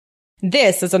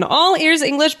This is an All Ears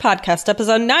English podcast,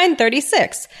 episode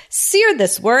 936. Sear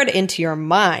this word into your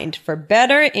mind for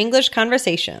better English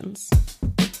conversations.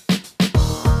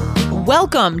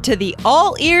 Welcome to the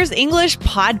All Ears English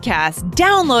podcast.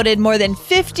 Downloaded more than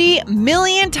 50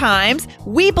 million times,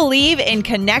 we believe in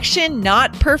connection,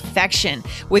 not perfection.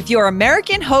 With your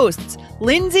American hosts,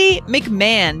 Lindsay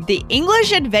McMahon, the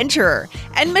English adventurer,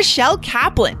 and Michelle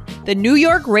Kaplan, the New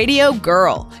York radio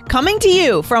girl, coming to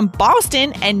you from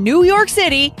Boston and New York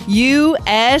City,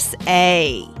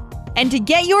 USA. And to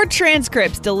get your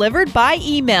transcripts delivered by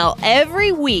email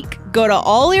every week, go to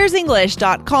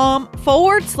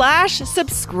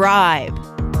allearsenglish.com/subscribe.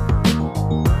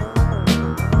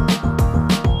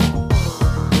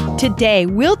 Today,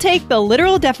 we'll take the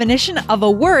literal definition of a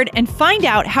word and find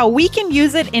out how we can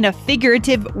use it in a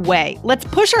figurative way. Let's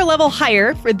push our level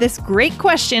higher for this great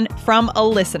question from a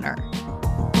listener.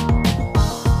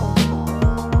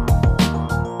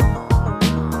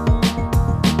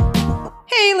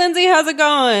 Hey, Lindsay, how's it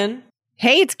going?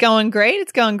 Hey, it's going great.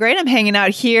 It's going great. I'm hanging out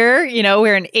here. You know,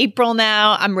 we're in April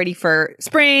now. I'm ready for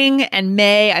spring and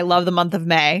May. I love the month of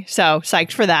May. So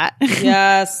psyched for that.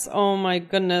 Yes. Oh my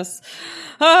goodness.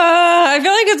 I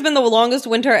feel like it's been the longest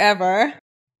winter ever.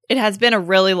 It has been a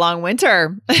really long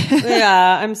winter.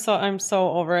 Yeah, I'm so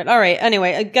over it. All right.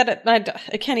 Anyway, I get it. I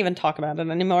can't even talk about it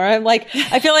anymore. I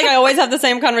feel like I always have the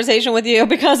same conversation with you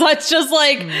because it's just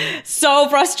like so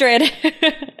frustrating.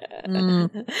 Yeah,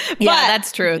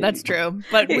 that's true. That's true.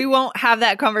 But we won't have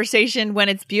that conversation when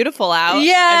it's beautiful out.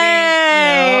 Yay!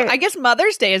 I guess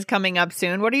Mother's Day is coming up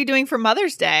soon. What are you doing for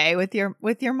Mother's Day with your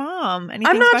mom? Anything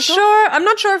I'm not special? sure. I'm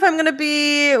not sure if I'm going to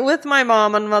be with my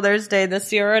mom on Mother's Day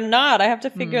this year or not. I have to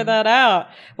figure that out.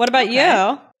 What about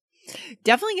you?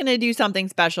 Definitely going to do something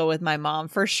special with my mom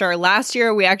for sure. Last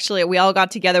year, we all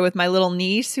got together with my little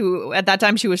niece, who at that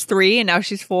time she was 3 and now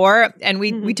she's 4, and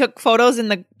we took photos in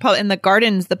the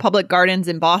gardens, the public gardens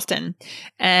in Boston,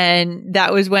 and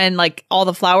that was when like all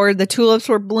the tulips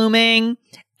were blooming.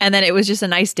 And then it was just a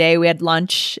nice day. We had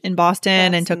lunch in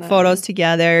Boston and took photos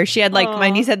together. She had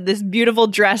my niece had this beautiful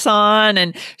dress on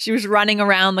and she was running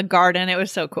around the garden. It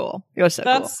was so cool.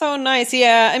 That's so nice.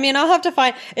 Yeah. I mean, I'll have to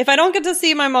find, if I don't get to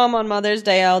see my mom on Mother's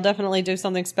Day, I'll definitely do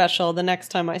something special the next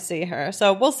time I see her.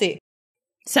 So we'll see.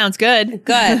 Sounds good.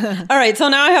 Good. All right. So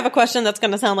now I have a question that's going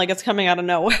to sound like it's coming out of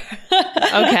nowhere.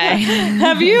 Okay.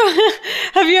 Have you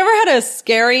ever had a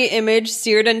scary image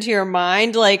seared into your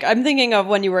mind? Like, I'm thinking of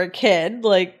when you were a kid,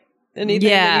 like anything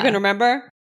that you can remember?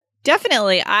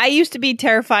 Definitely. I used to be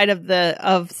terrified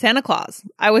of Santa Claus.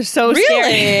 I was so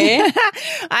scared.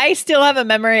 I still have a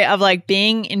memory of like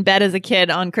being in bed as a kid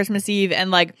on Christmas Eve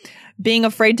and like being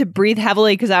afraid to breathe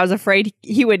heavily because I was afraid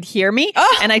he would hear me.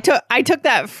 Oh. And I took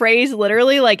that phrase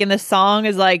literally, like in the song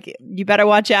is like, you better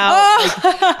watch out.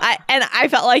 Oh. Like, I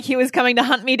felt like he was coming to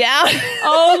hunt me down.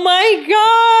 Oh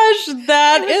my gosh.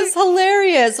 That is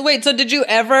hilarious. Wait, so did you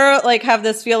ever like have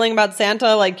this feeling about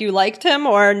Santa? Like you liked him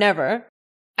or never?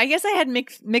 I guess I had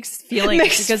mixed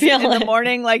feelings in the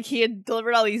morning, like he had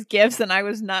delivered all these gifts and I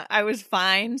was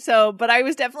fine. So, but I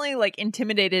was definitely like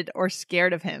intimidated or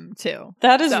scared of him too.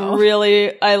 That is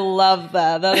really, I love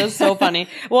that. That is so funny.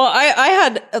 Well, I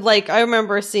had like, I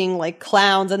remember seeing like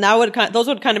clowns and those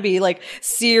would kind of be like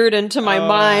seared into my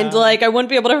mind. Like I wouldn't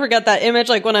be able to forget that image,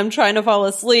 like when I'm trying to fall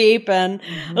asleep and,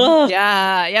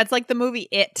 yeah. It's like the movie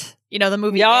It, you know, the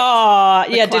movie It.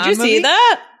 Yeah. Did you see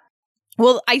that?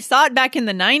 Well, I saw it back in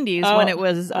the 90s when it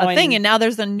was a thing, and now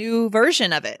there's a new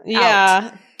version of it.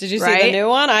 Yeah. Did you see the new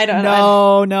one? I don't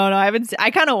know. No, I haven't. I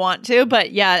kind of want to,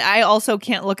 but yeah, I also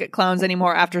can't look at clowns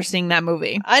anymore after seeing that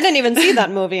movie. I didn't even see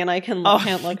that movie, and I can't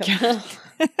look at them.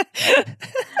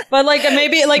 But like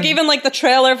maybe like even like the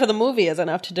trailer for the movie is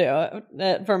enough to do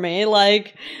it for me.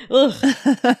 Like, ugh.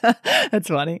 That's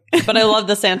funny. But I love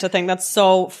the Santa thing. That's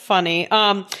so funny.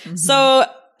 So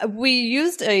we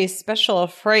used a special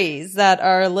phrase that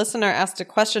our listener asked a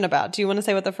question about. Do you want to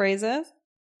say what the phrase is?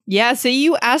 Yeah, so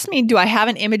you asked me, do I have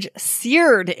an image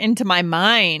seared into my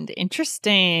mind?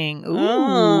 Interesting.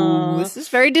 Ooh, this is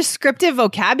very descriptive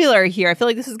vocabulary here. I feel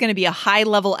like this is going to be a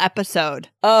high-level episode.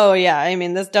 Oh, yeah. I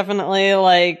mean, this definitely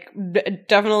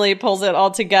pulls it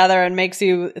all together and makes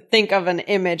you think of an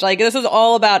image. Like, this is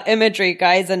all about imagery,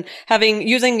 guys, and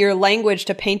using your language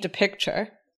to paint a picture.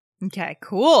 Okay,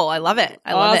 cool. I love it.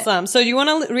 Awesome. So you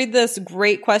want to read this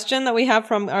great question that we have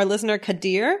from our listener,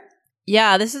 Kadir?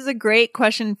 Yeah, this is a great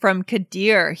question from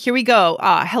Kadir. Here we go.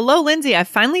 Hello, Lindsay. I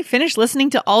finally finished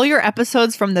listening to all your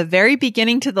episodes from the very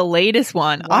beginning to the latest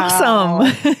one. Wow.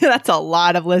 Awesome. That's a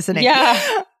lot of listening. Yeah.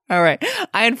 All right.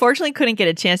 I unfortunately couldn't get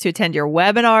a chance to attend your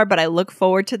webinar, but I look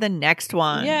forward to the next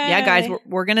one. Yay. Yeah, guys,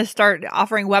 we're going to start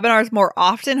offering webinars more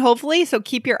often, hopefully. So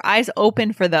keep your eyes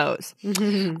open for those.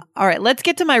 All right. Let's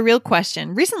get to my real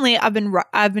question. Recently, I've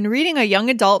been reading a young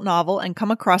adult novel and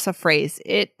come across a phrase.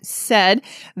 It said,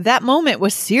 "That moment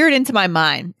was seared into my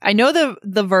mind." I know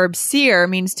the verb sear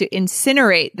means to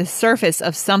incinerate the surface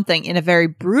of something in a very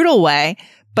brutal way,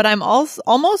 but I'm also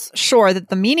almost sure that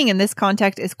the meaning in this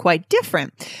context is quite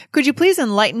different. Could you please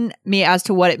enlighten me as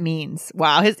to what it means?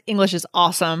 Wow, his English is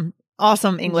awesome.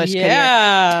 Awesome English.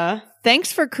 Yeah. Kadir.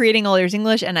 Thanks for creating All Ears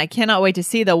English, and I cannot wait to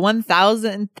see the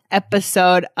 1000th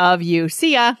episode of you.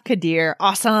 See ya, Kadir.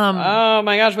 Awesome. Oh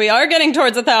my gosh, we are getting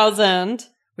towards 1,000.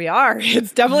 We are.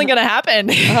 It's definitely going to happen.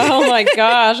 Oh my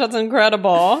gosh, that's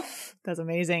incredible. That's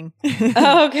amazing.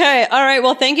 Okay. All right.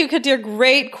 Well, thank you, Kadir.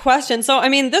 Great question. So, I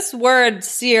mean, this word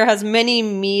sear has many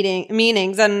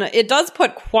meanings, and it does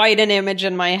put quite an image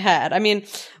in my head. I mean,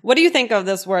 what do you think of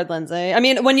this word, Lindsay? I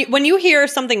mean, when you hear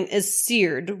something is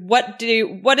seared, what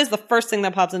is the first thing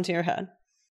that pops into your head?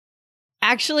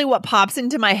 Actually, what pops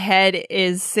into my head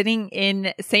is same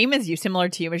as you, similar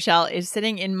to you, Michelle, is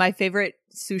sitting in my favorite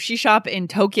sushi shop in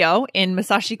Tokyo, in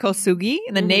Masashi Kosugi,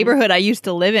 in the neighborhood I used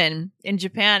to live in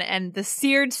Japan, and the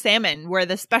seared salmon, where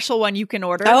the special one you can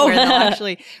order,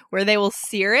 where they will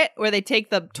sear it, where they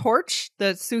take the torch,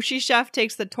 the sushi chef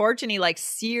takes the torch and he like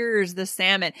sears the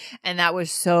salmon, and that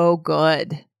was so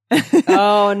good.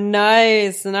 Oh,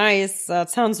 nice. That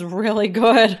sounds really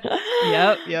good.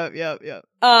 Yep.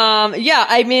 Yeah,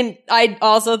 I mean, I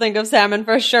also think of salmon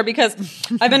for sure because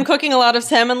I've been cooking a lot of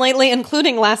salmon lately,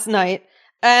 including last night.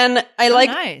 And I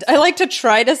like to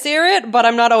try to sear it, but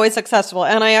I'm not always successful.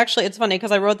 And it's funny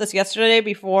because I wrote this yesterday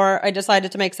before I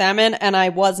decided to make salmon, and I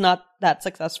was not that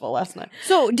successful last night.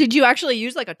 So did you actually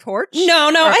use like a torch?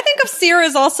 No. I think of sear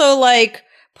as also like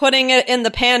putting it in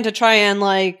the pan to try and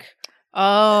like...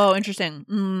 Oh, interesting.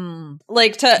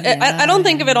 I don't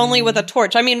think of it only with a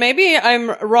torch. I mean, maybe I'm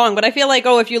wrong, but I feel like,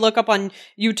 if you look up on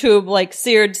YouTube, like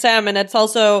seared salmon, it's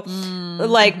also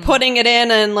like putting it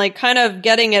in and like kind of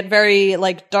getting it very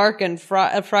like dark and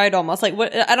fried almost. Like,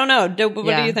 what, I don't know. What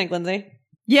do you think, Lindsay?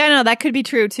 Yeah, no, that could be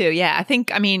true too. Yeah, I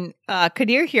think,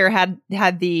 Kadir here had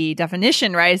the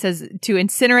definition, right? It says to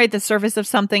incinerate the surface of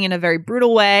something in a very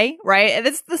brutal way, right? And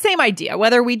it's the same idea,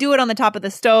 whether we do it on the top of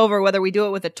the stove or whether we do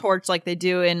it with a torch like they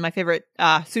do in my favorite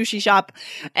sushi shop.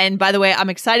 And by the way, I'm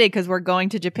excited because we're going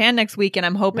to Japan next week, and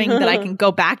I'm hoping that I can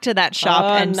go back to that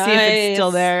shop and see if it's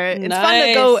still there. It's fun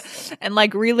to go and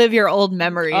like relive your old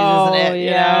memories, isn't it?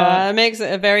 Yeah. It makes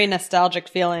it very nostalgic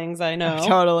feelings, I know.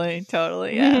 Totally,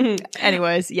 yeah.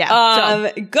 Anyways,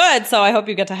 yeah. Good. So I hope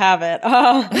you get to have it.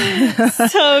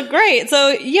 So great. So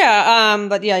yeah.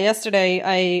 But yeah, yesterday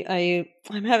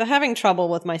I'm having trouble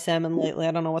with my salmon lately.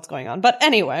 I don't know what's going on, but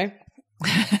anyway,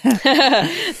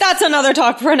 that's another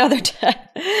talk for another day.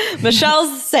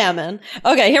 Michelle's salmon.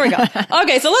 Okay, here we go.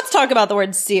 Okay, so let's talk about the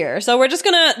word sear. So we're just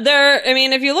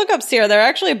if you look up sear, there are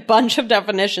actually a bunch of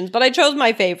definitions, but I chose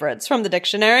my favorites from the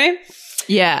dictionary.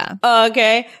 Yeah.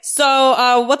 Okay.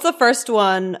 So, what's the first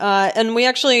one? And we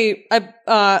actually,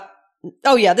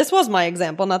 this was my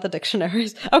example, not the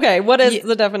dictionaries. Okay. What is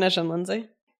the definition, Lindsay?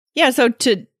 Yeah. So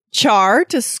to char,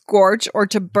 to scorch, or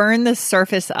to burn the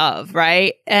surface of,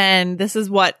 right? And this is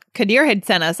what Kadir had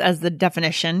sent us as the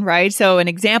definition, right? So an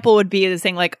example would be this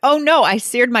thing like, oh no, I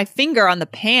seared my finger on the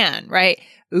pan, right?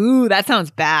 Ooh, that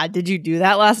sounds bad. Did you do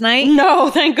that last night? No,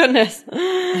 thank goodness.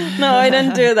 No, I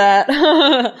didn't do that.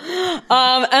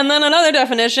 And then another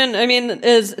definition,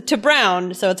 is to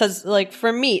brown. So it says like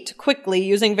for meat quickly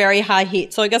using very high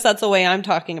heat. So I guess that's the way I'm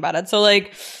talking about it. So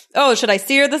like, should I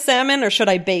sear the salmon or should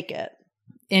I bake it?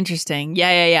 Interesting.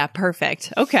 Yeah.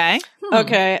 Perfect. Okay.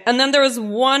 Okay. And then there was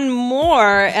one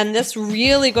more, and this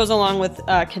really goes along with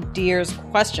Kadir's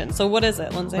question. So what is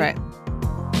it, Lindsay? Right.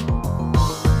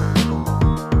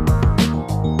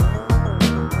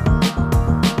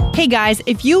 Hey guys,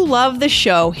 if you love the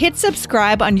show, hit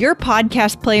subscribe on your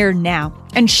podcast player now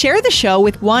and share the show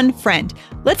with one friend.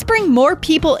 Let's bring more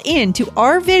people into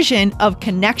our vision of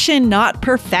connection, not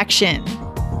perfection.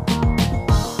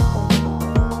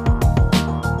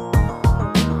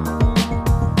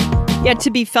 Yeah,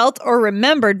 to be felt or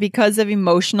remembered because of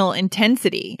emotional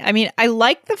intensity. I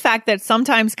like the fact that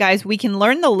sometimes, guys, we can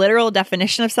learn the literal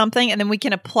definition of something and then we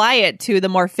can apply it to the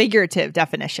more figurative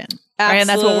definition. Absolutely. Right? And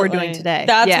that's what we're doing today.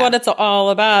 That's what it's all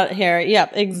about here.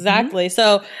 Yep, exactly.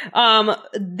 So,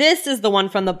 this is the one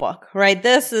from the book, right?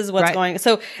 This is what's going.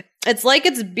 So, It's like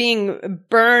it's being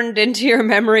burned into your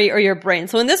memory or your brain.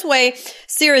 So in this way,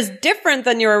 Sear is different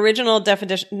than your original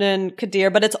definition,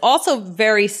 Kadir, but it's also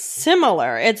very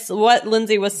similar. It's what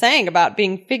Lindsay was saying about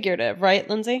being figurative, right,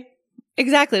 Lindsay?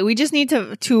 Exactly. We just need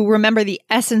to remember the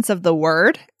essence of the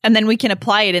word, and then we can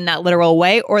apply it in that literal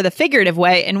way or the figurative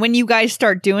way. And when you guys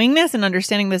start doing this and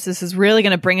understanding this, this is really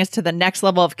going to bring us to the next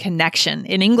level of connection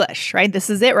in English, right? This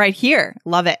is it right here.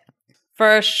 Love it.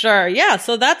 For sure. Yeah.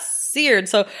 So that's seared.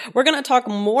 So we're going to talk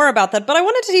more about that, but I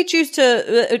wanted to teach you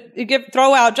to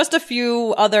throw out just a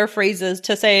few other phrases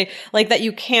to say like that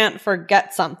you can't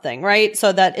forget something, right?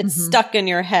 So that it's stuck in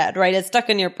your head, right? It's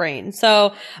stuck in your brain.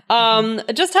 So,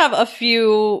 just have a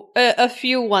few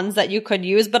ones that you could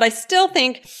use, but I still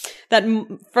think that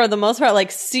for the most part,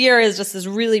 like sear is just this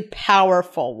really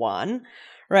powerful one.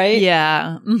 Right?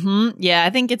 Yeah. Yeah. I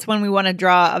think it's when we want to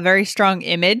draw a very strong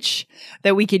image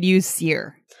that we could use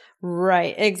sear.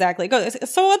 Right. Exactly.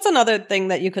 So what's another thing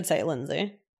that you could say,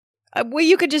 Lindsay? Well,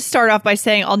 you could just start off by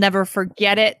saying, I'll never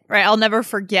forget it, right? I'll never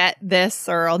forget this,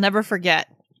 or I'll never forget,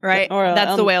 right? Or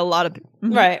that's the way a lot of people.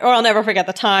 Right. Or I'll never forget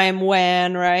the time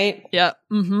when, right? Yeah.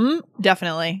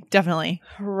 Definitely.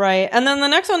 Right. And then the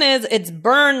next one is it's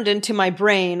burned into my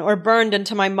brain or burned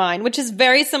into my mind, which is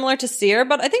very similar to sear,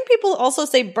 but I think people also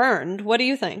say burned. What do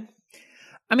you think?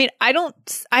 I mean, I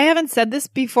haven't said this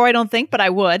before, I don't think, but I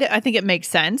would. I think it makes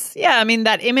sense. Yeah, I mean,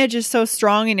 that image is so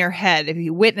strong in your head. If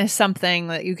you witness something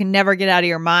that you can never get out of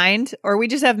your mind, or we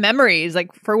just have memories,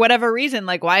 like for whatever reason,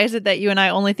 like why is it that you and I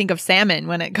only think of salmon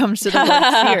when it comes to the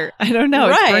word sear? I don't know.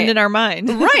 Right. It's burned in our mind.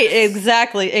 Right.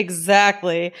 Exactly.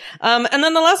 And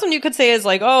then the last one you could say is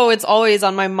like, oh, it's always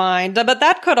on my mind. But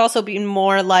that could also be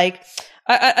more like,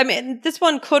 I mean, this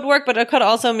one could work, but it could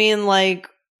also mean like,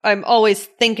 I'm always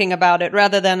thinking about it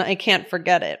rather than I can't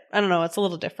forget it. I don't know. It's a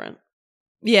little different.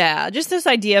 Yeah. Just this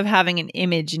idea of having an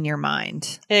image in your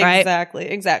mind. Exactly.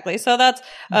 Right? Exactly. So that's,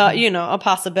 a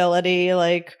possibility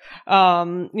like,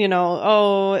 maybe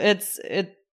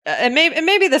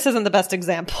this isn't the best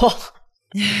example.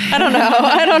 I don't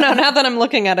know. Now that I'm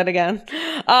looking at it again.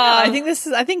 I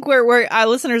think we're our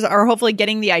listeners are hopefully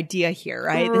getting the idea here,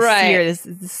 right? This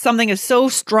something is so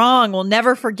strong. We'll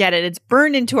never forget it. It's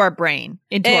burned into our brain,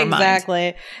 into our mind.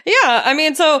 Exactly. Yeah. I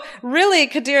mean, so really,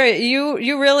 Kadir,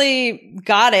 you really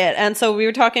got it. And so we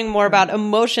were talking more about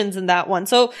emotions in that one.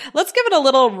 So let's give it a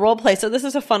little role play. So this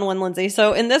is a fun one, Lindsay.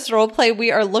 So in this role play,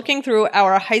 we are looking through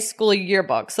our high school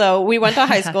yearbook. So we went to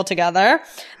high school together,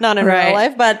 not in real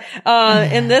life, but,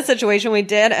 in this situation we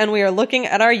did, and we are looking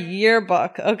at our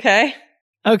yearbook. Okay.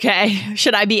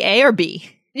 Should I be A or B?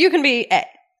 You can be A.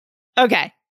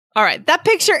 Okay. All right. That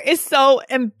picture is so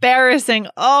embarrassing.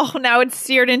 Oh, now it's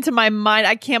seared into my mind.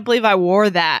 I can't believe I wore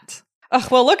that. Oh,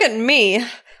 well, look at me.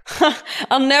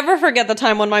 I'll never forget the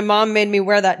time when my mom made me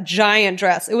wear that giant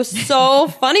dress. It was so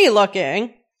funny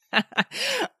looking.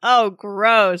 Oh,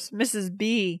 gross. Mrs.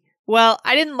 B. Well,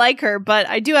 I didn't like her, but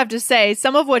I do have to say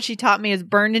some of what she taught me is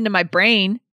burned into my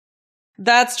brain.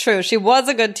 That's true. She was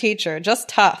a good teacher, just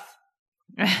tough.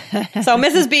 So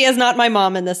Mrs. B is not my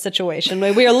mom in this situation.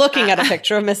 We are looking at a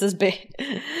picture of Mrs. B.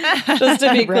 Just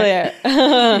to be clear.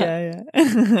 Yeah.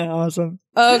 Awesome.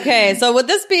 Okay. So would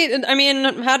this be, I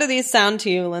mean, how do these sound to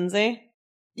you, Lindsay?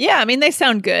 Yeah, I mean, they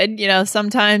sound good. You know,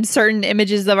 sometimes certain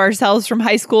images of ourselves from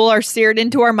high school are seared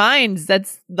into our minds.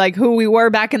 That's like who we were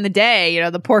back in the day,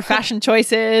 the poor fashion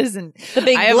choices and the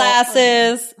big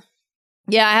glasses.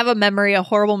 Yeah, I have a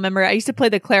horrible memory. I used to play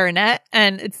the clarinet,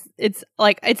 and it's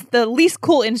the least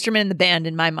cool instrument in the band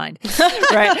in my mind.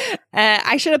 Right?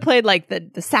 I should have played like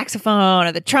the saxophone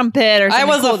or the trumpet or something.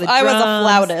 I was a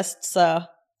flautist, so.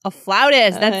 A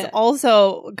flautist. That's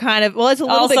also kind of, it's a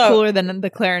little bit cooler than the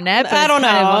clarinet. But I don't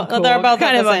know. They're about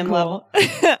kind at of the same level.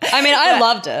 I mean, I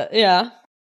loved it. Yeah.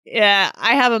 Yeah,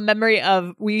 I have a memory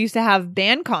of we used to have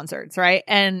band concerts, right?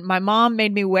 And my mom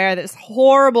made me wear this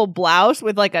horrible blouse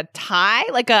with like a tie,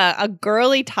 like a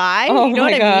girly tie. Oh, you know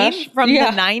my what gosh. I mean? From the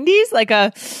 90s, like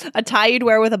a tie you'd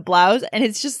wear with a blouse. And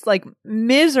it's just like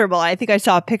miserable. I think I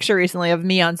saw a picture recently of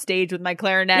me on stage with my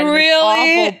clarinet.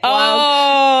 Really?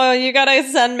 Oh, you gotta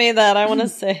send me that. I want to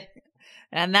see.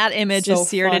 And that image is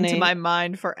seared into my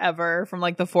mind forever from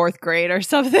like the 4th grade or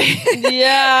something.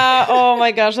 Yeah. Oh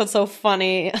my gosh, that's so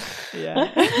funny.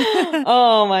 Yeah.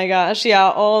 Oh my gosh.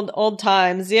 Yeah. Old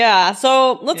times. Yeah.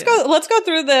 So let's go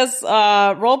through this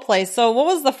role play. So what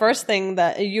was the first thing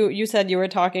that you said you were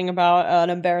talking about an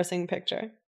embarrassing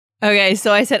picture? Okay.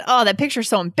 So I said, oh, that picture's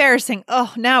so embarrassing.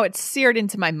 Oh, now it's seared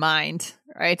into my mind.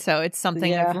 Right. So it's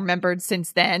something I've remembered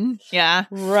since then. Yeah.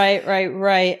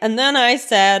 Right. And then I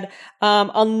said,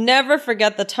 I'll never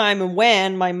forget the time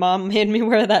when my mom made me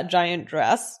wear that giant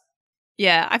dress.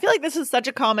 Yeah, I feel like this is such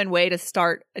a common way to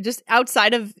start. Just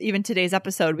outside of even today's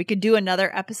episode, we could do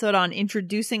another episode on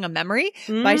introducing a memory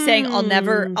by saying, I'll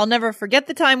never forget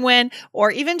the time when, or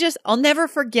even just, I'll never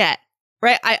forget,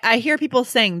 right? I hear people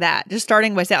saying that, just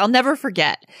starting by saying, I'll never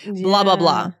forget, blah, blah,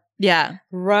 blah. Yeah.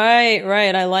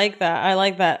 Right. I like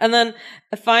that. And then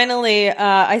finally,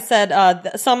 I said, I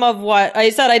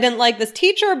didn't like this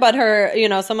teacher, but her,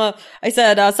 some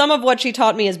of what she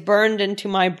taught me is burned into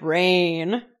my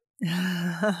brain.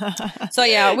 So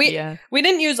yeah, we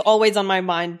didn't use always on my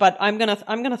mind, but I'm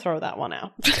gonna throw that one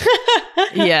out.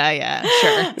 yeah,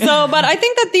 sure. So, but I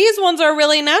think that these ones are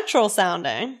really natural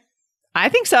sounding. I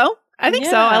think so.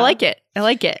 I like it.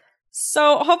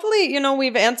 So hopefully,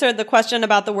 we've answered the question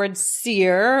about the word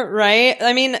sear, right?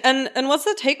 I mean, and what's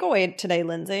the takeaway today,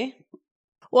 Lindsay?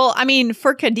 Well, I mean,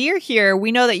 for Kadir here,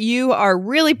 we know that you are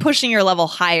really pushing your level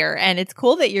higher, and it's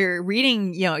cool that you're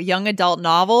reading, young adult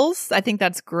novels. I think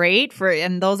that's great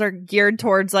and those are geared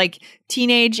towards like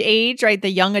teenage age, right? The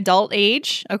young adult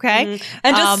age. Okay. Mm-hmm.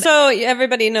 And just so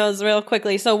everybody knows real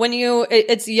quickly. So when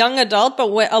it's young adult, but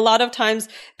a lot of times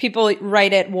people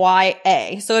write it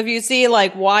YA. So if you see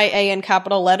like YA in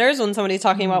capital letters, when somebody's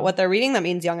talking about what they're reading, that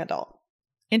means young adult.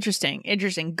 Interesting.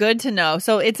 Good to know.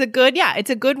 So it's a good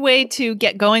way to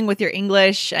get going with your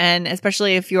English. And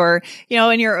especially if you're,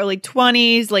 in your early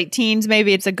 20s, late teens,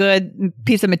 maybe it's a good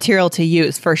piece of material to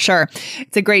use for sure.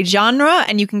 It's a great genre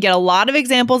and you can get a lot of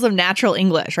examples of natural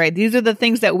English, right? These are the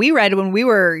things that we read when we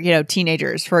were,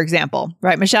 teenagers, for example.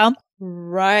 Right, Michelle?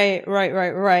 Right.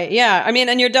 Yeah. I mean,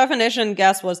 and your definition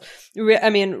guess was,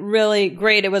 really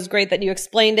great. It was great that you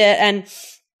explained it. And,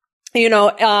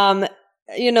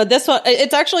 this one,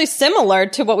 it's actually similar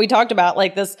to what we talked about,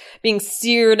 like this being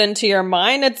seared into your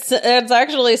mind. It's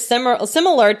actually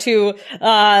similar to,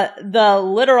 the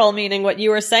literal meaning, what you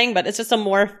were saying, but it's just a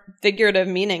more figurative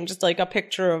meaning, just like a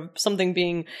picture of something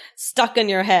being stuck in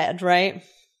your head, right?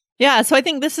 Yeah, so I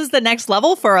think this is the next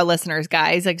level for our listeners,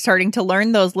 guys, like starting to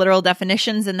learn those literal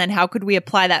definitions. And then how could we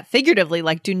apply that figuratively?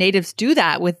 Like, do natives do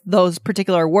that with those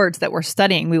particular words that we're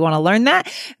studying? We want to learn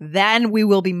that. Then we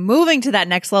will be moving to that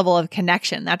next level of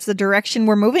connection. That's the direction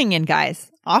we're moving in,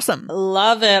 guys. Awesome.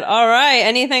 Love it. All right.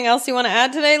 Anything else you want to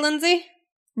add today, Lindsay?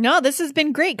 No, this has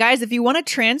been great, guys. If you want a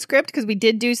transcript, because we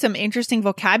did do some interesting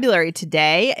vocabulary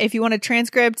today, if you want a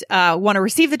transcript, want to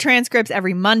receive the transcripts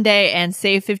every Monday and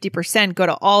save 50%, go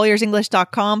to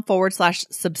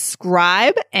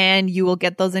allearsenglish.com/subscribe and you will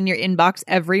get those in your inbox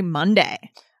every Monday.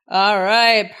 All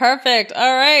right. Perfect.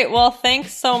 All right. Well,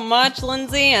 thanks so much,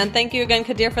 Lindsay. And thank you again,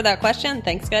 Kadir, for that question.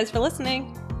 Thanks, guys, for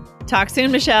listening. Talk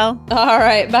soon, Michelle. All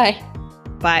right. Bye.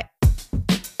 Bye.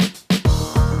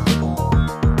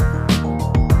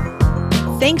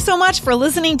 Thanks so much for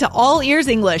listening to All Ears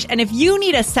English. And if you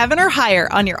need a 7 or higher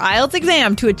on your IELTS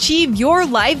exam to achieve your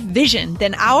life vision,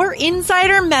 then our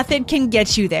Insider Method can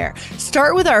get you there.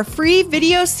 Start with our free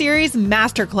video series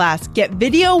masterclass. Get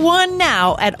video 1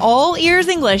 now at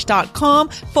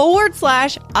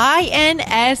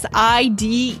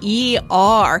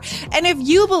allearsenglish.com/INSIDER. And if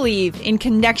you believe in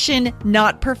connection,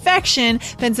 not perfection,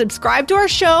 then subscribe to our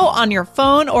show on your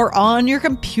phone or on your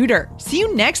computer. See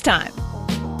you next time.